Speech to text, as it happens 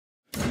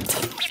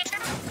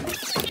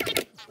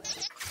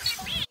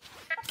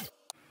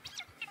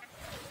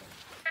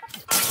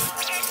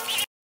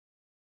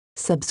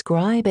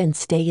Subscribe and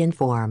stay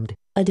informed.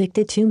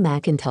 Addicted to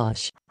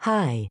Macintosh.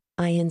 Hi,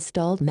 I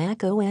installed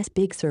macOS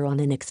Big Sur on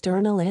an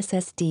external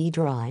SSD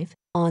drive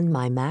on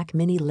my Mac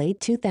Mini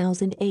late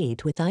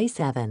 2008 with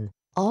i7.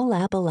 All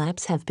Apple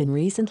apps have been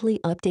recently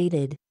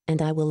updated,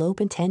 and I will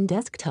open 10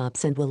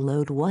 desktops and will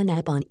load one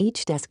app on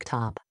each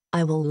desktop.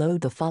 I will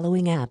load the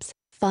following apps: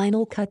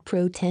 Final Cut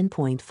Pro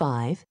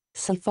 10.5,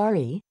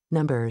 Safari,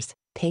 Numbers,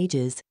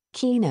 Pages,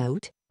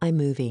 Keynote,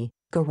 iMovie,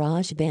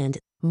 GarageBand,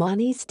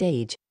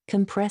 MoneyStage,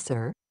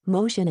 Compressor,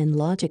 Motion and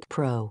Logic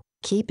Pro.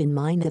 Keep in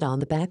mind that on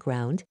the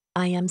background,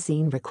 I am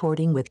seen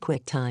recording with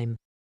QuickTime.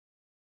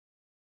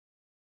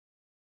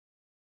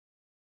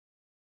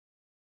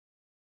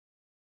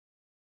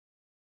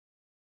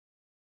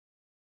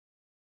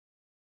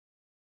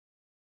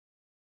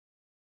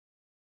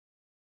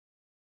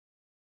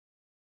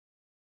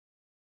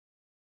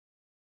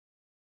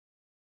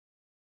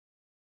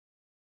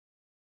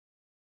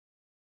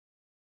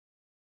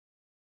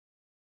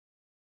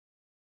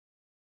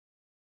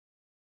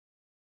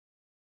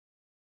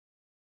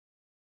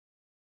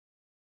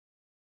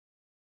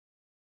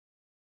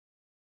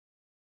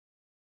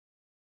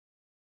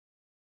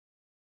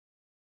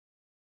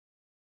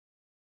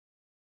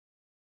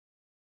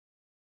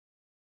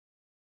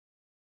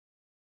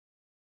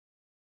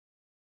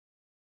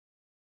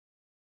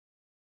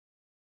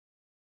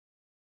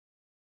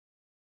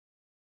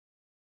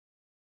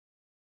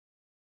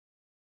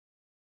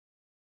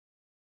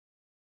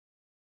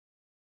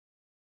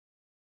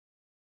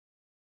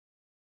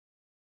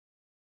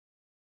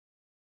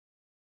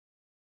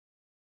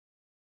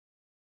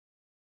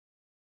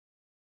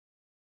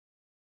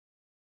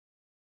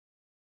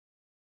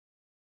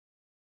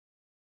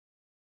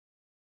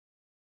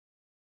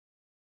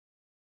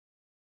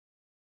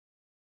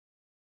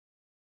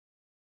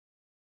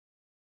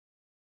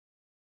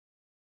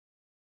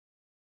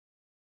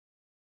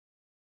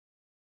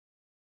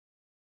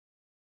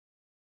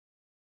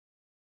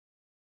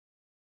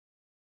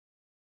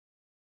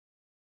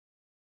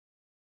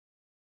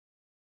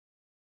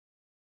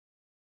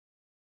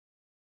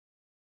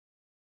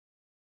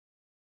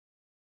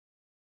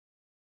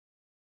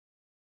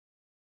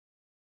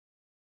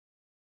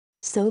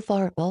 So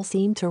far all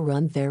seem to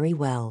run very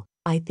well.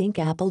 I think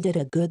Apple did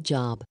a good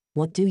job.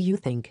 What do you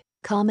think?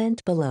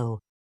 Comment below.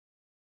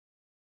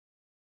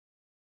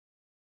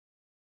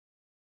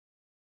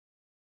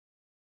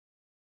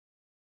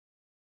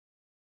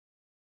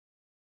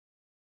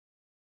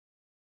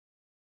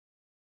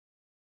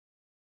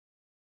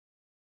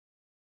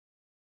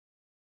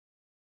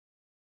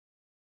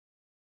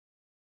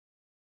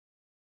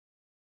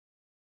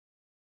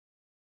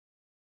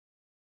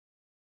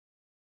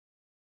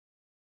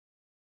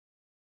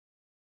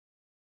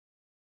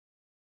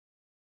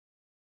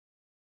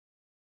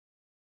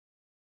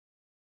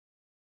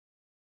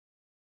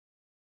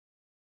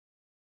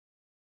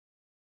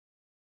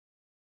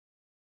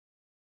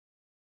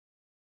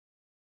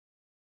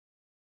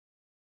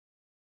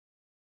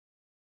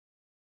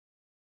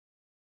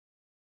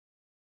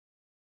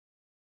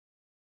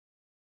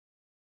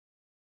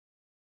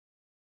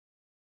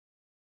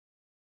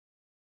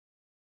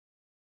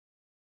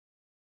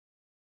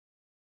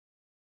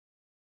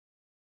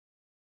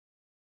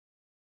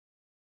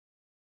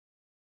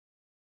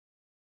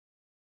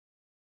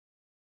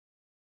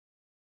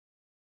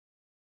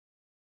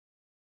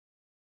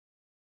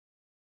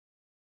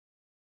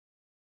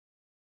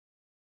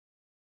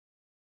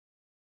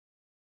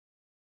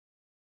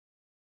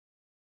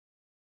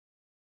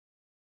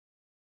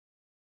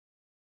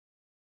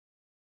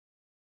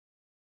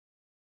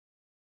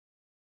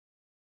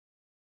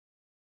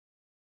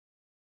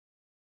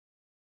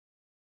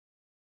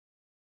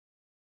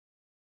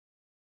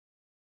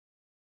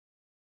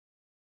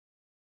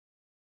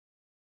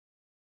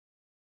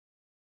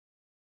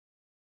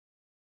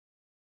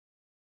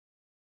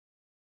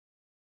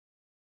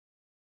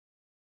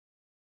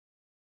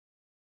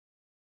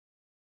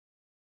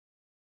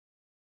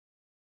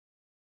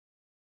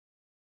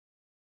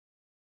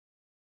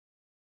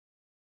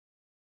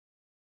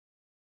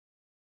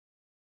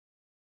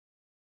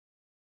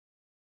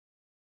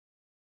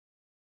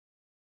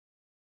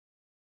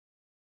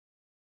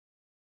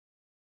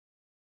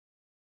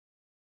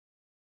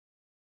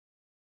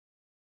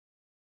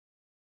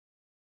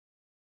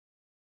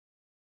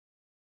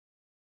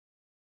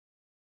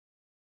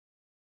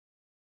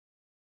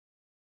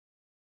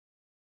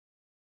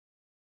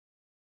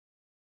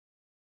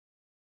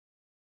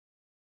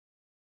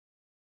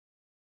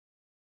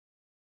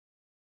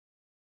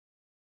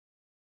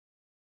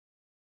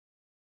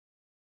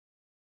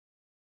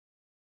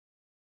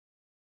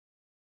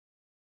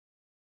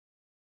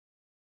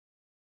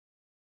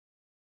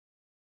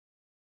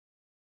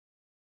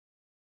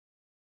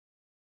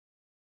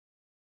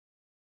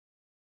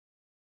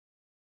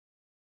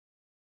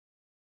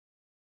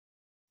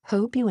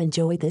 Hope you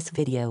enjoyed this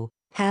video.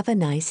 Have a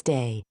nice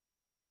day.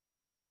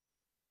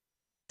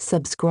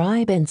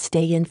 Subscribe and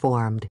stay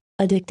informed.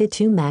 Addicted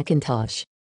to Macintosh.